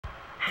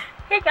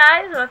Hey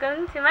guys,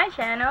 welcome to my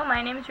channel.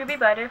 My name is Ruby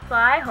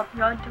Butterfly. Hope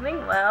you're all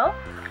doing well.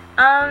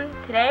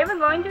 Today we're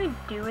going to be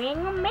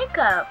doing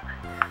makeup.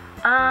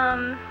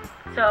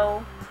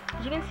 So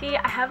as you can see,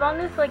 I have on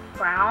this like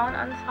brown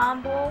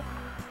ensemble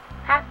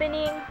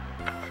happening.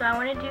 So I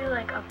want to do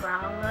like a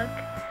brown look.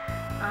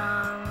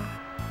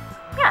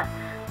 Yeah,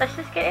 let's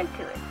just get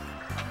into it.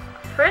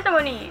 First, I'm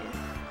going to use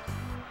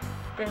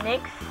the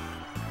NYX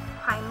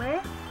primer.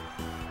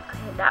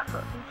 Okay, that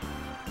focus.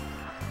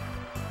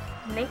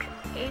 NYX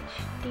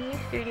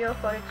HD Studio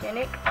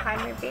Photogenic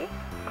Primer Base.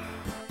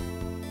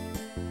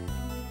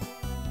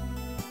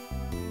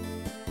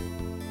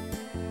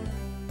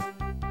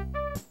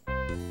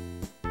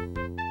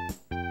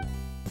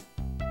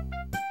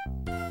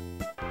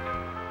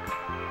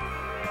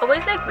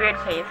 Always like weird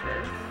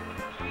faces.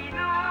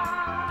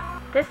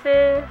 This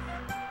is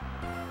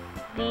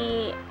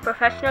the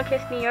Professional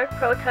Kiss New York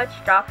Pro Touch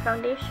Drop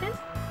Foundation.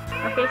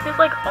 My face is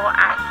like all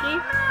ashy,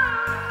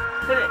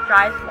 but it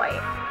dries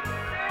white.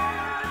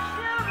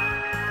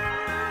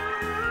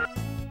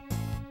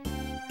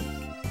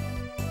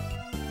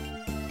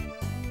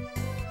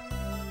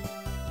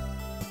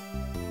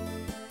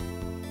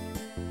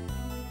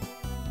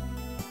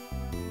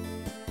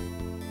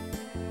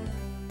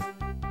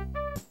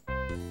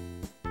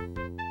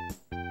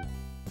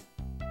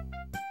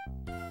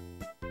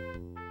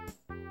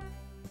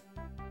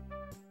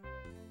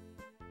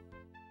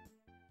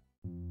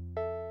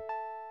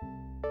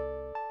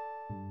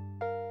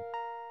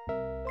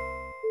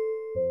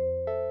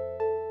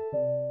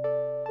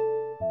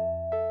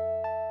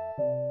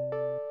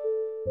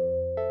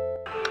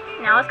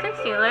 Now it's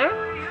concealer.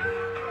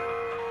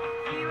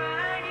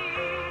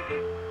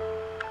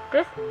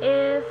 This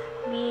is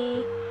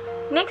the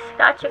NYX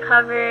Gotcha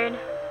Covered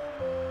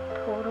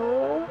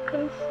Total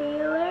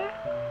Concealer.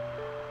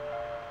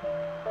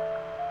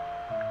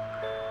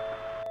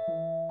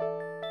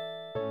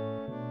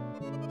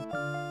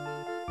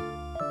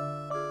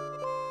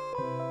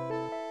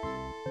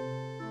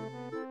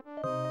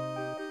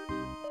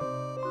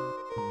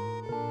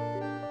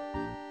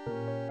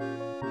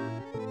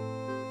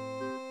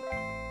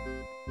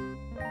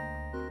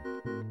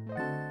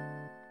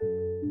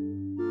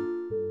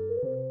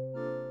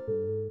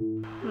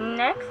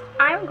 Next,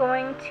 I'm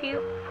going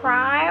to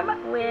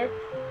prime with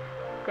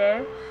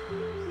this,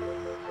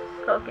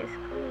 focus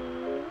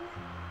please,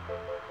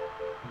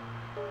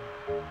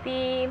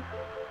 the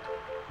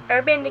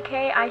Urban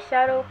Decay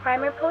Eyeshadow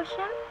Primer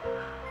Potion.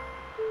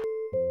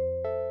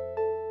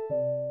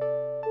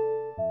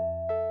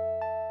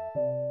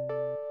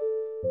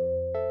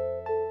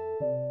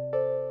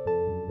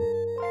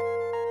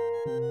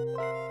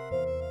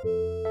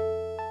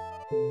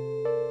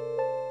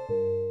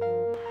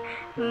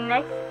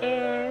 Next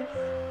is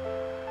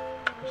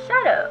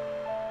shadow.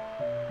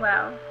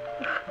 Wow.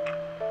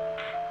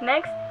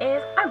 Next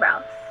is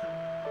eyebrows.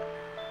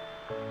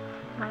 Oh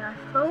my god,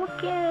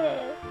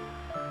 focus.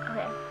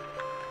 Okay.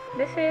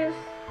 This is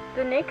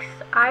the NYX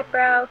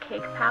Eyebrow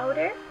Cake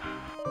Powder.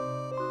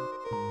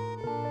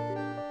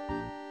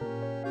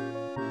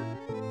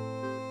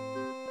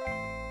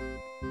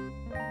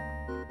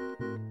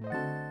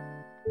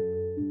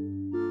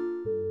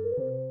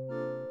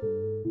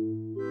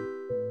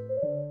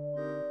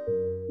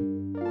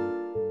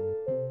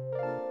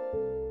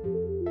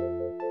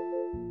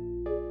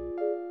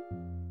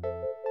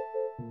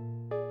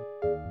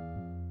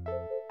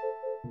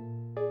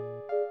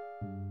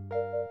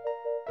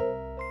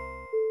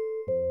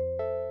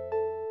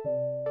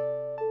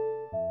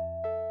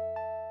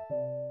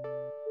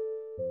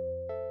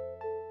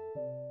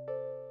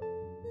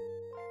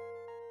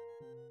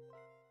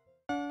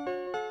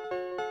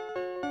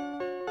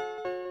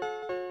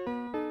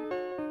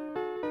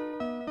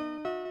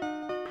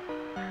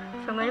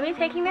 So I'm going to be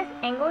taking this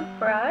angled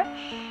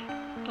brush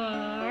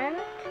and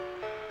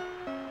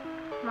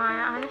my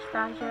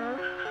Anastasia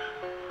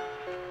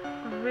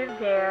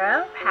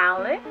Rivera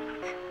palette.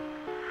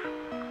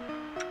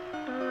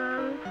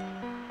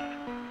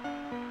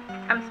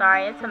 I'm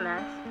sorry, it's a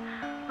mess.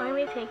 I'm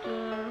going to be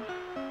taking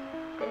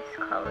this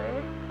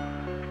color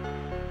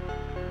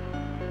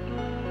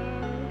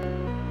and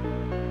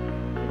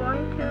I'm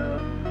going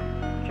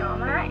to draw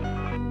my eyes.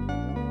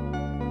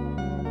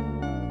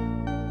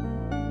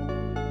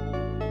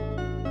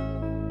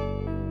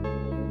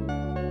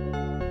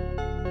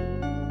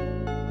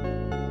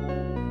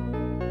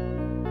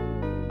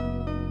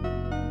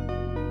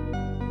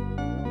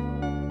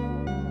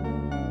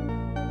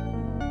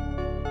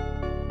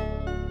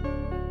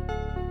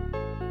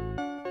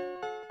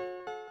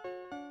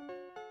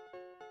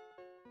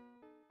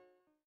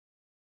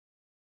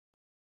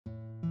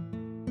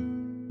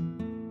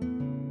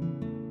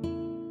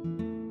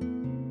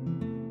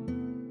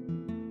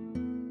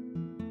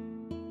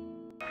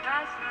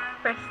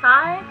 First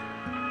side.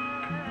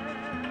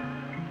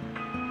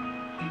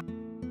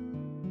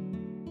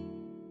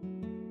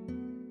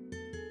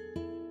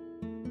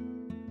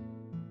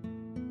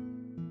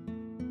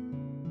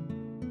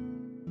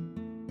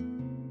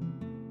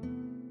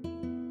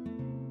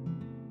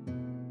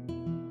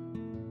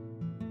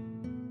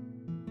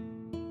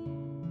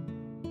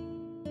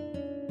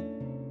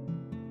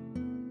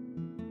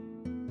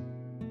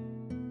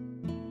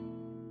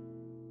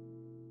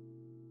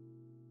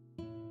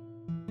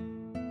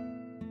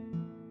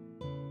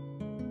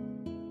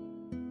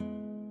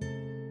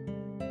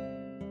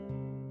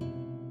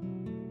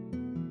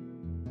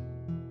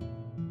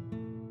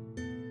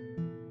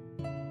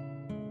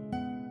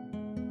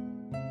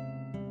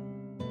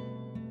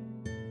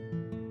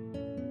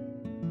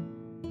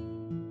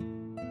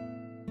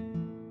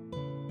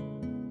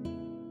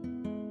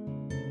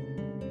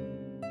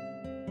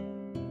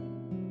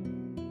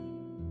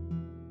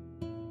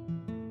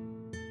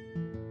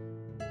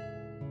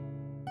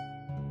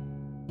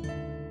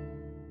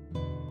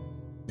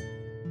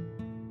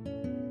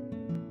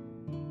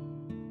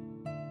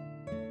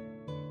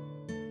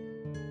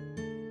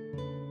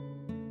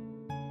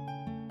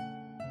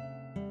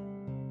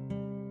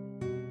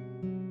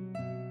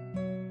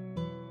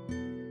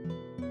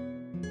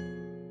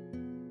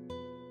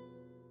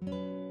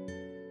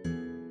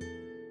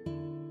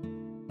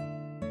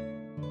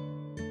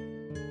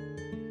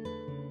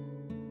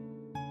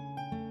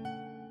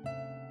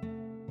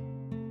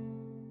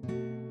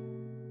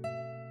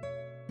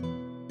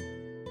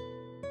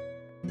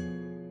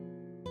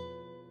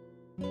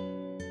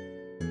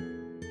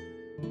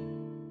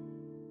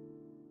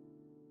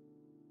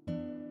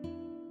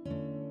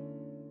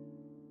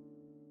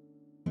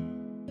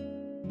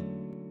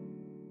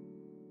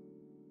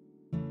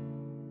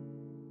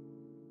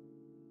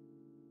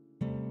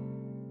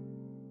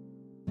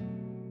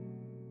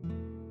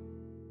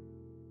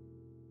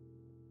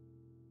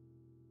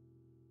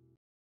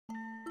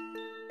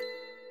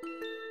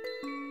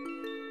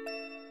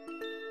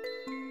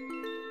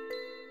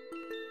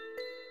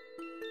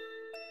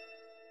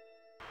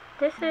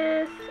 This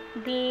is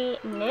the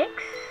NYX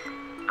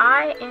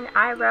Eye and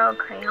Eyebrow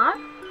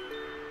Crayon.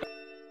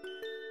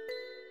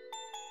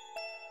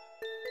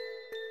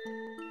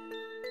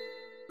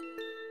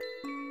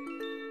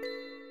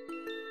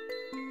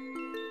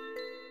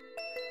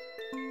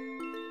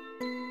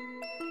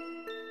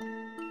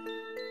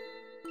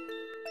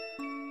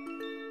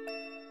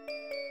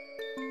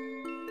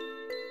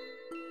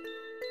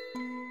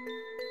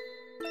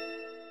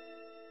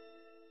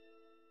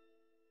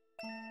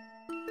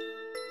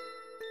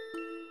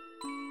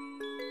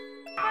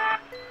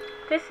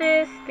 This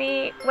is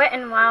the Wet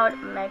n Wild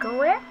Mega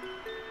Whip.